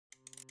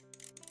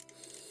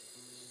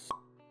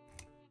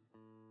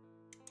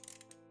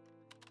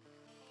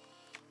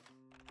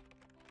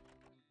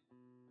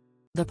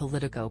The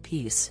Politico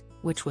piece,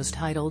 which was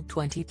titled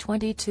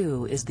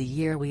 "2022 is the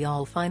year we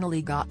all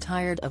finally got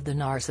tired of the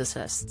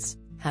narcissists,"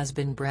 has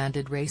been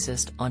branded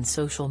racist on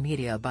social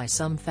media by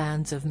some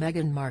fans of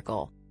Meghan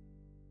Markle.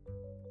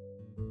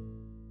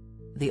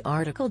 The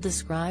article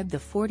described the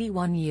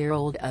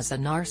 41-year-old as a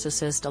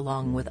narcissist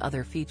along with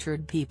other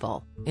featured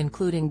people,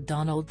 including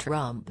Donald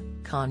Trump,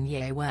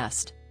 Kanye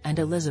West, and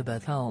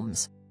Elizabeth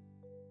Holmes.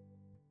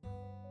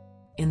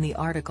 In the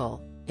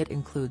article, it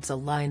includes a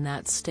line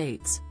that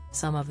states,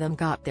 "Some of them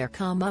got their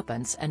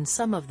comeuppance and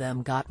some of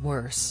them got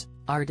worse,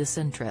 our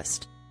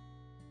disinterest."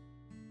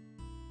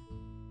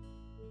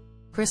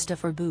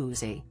 Christopher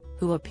Bouzy,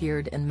 who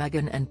appeared in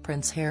Meghan and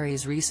Prince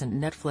Harry's recent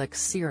Netflix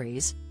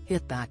series,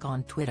 hit back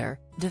on Twitter,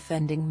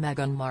 defending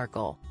Meghan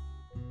Markle.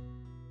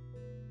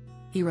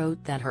 He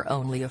wrote that her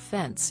only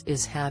offense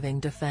is having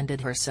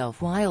defended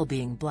herself while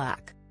being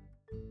black.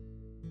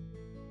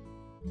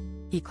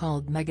 He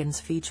called Meghan's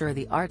feature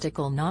the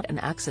article not an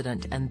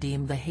accident and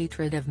deemed the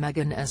hatred of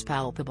Meghan as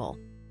palpable.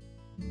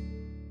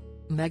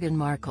 Meghan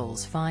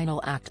Markle's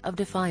final act of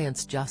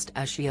defiance just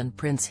as she and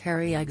Prince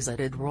Harry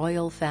exited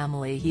royal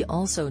family. He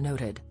also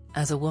noted,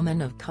 "As a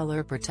woman of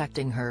color,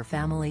 protecting her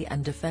family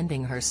and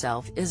defending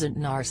herself isn't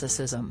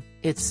narcissism,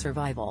 it's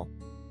survival."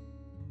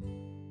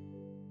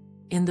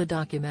 In the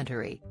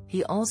documentary,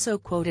 he also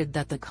quoted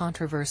that the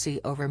controversy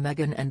over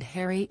Meghan and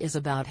Harry is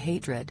about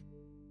hatred.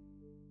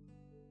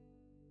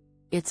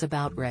 "It's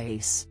about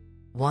race."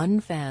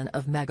 One fan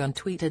of Meghan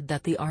tweeted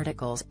that the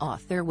article's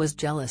author was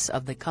jealous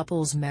of the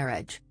couple's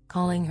marriage,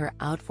 calling her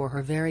out for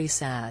her very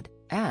sad,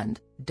 and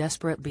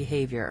desperate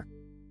behavior.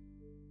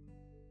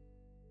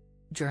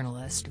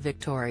 Journalist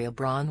Victoria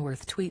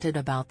Bronworth tweeted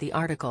about the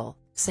article,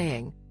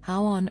 saying,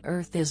 "How on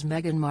earth is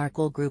Meghan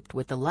Markle grouped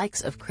with the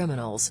likes of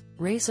criminals,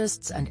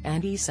 racists and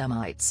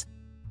anti-Semites?"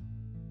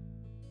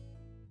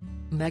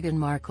 Meghan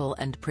Markle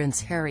and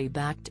Prince Harry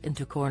backed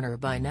into corner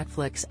by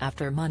Netflix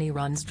after money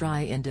runs dry.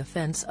 In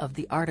defense of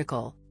the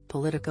article,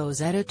 Politico's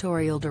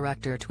editorial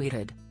director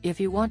tweeted, "If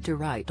you want to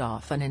write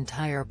off an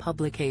entire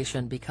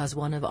publication because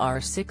one of our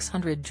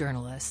 600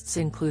 journalists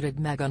included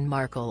Meghan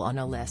Markle on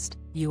a list,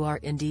 you are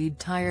indeed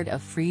tired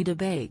of free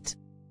debate."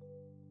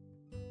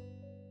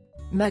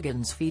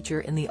 Meghan's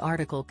feature in the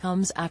article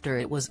comes after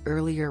it was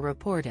earlier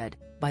reported,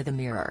 by The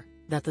Mirror,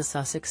 that the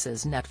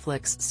Sussexes'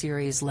 Netflix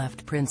series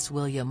left Prince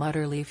William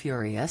utterly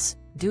furious,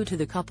 due to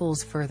the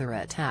couple's further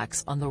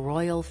attacks on the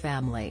royal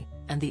family,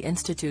 and the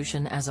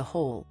institution as a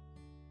whole.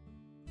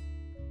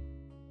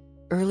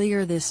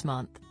 Earlier this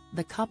month,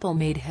 the couple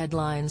made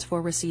headlines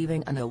for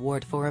receiving an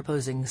award for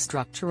opposing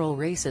structural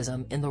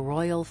racism in the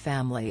royal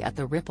family at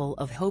the Ripple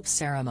of Hope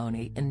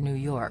ceremony in New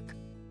York.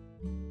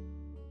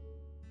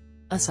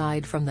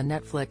 Aside from the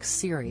Netflix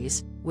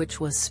series, which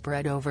was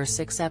spread over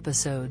 6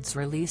 episodes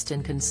released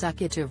in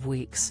consecutive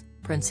weeks,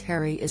 Prince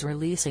Harry is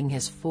releasing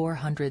his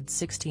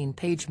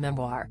 416-page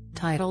memoir,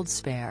 titled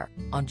Spare,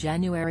 on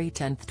January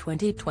 10,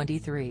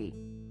 2023.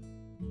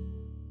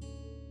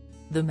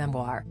 The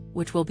memoir,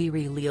 which will be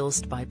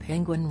released by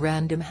Penguin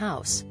Random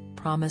House,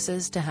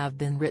 promises to have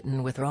been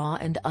written with raw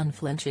and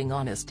unflinching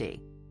honesty.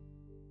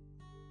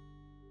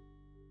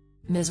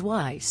 Ms.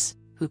 Weiss,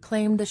 who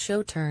claimed the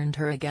show turned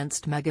her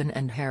against Meghan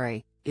and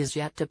Harry, is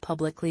yet to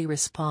publicly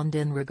respond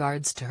in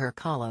regards to her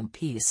column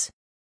piece.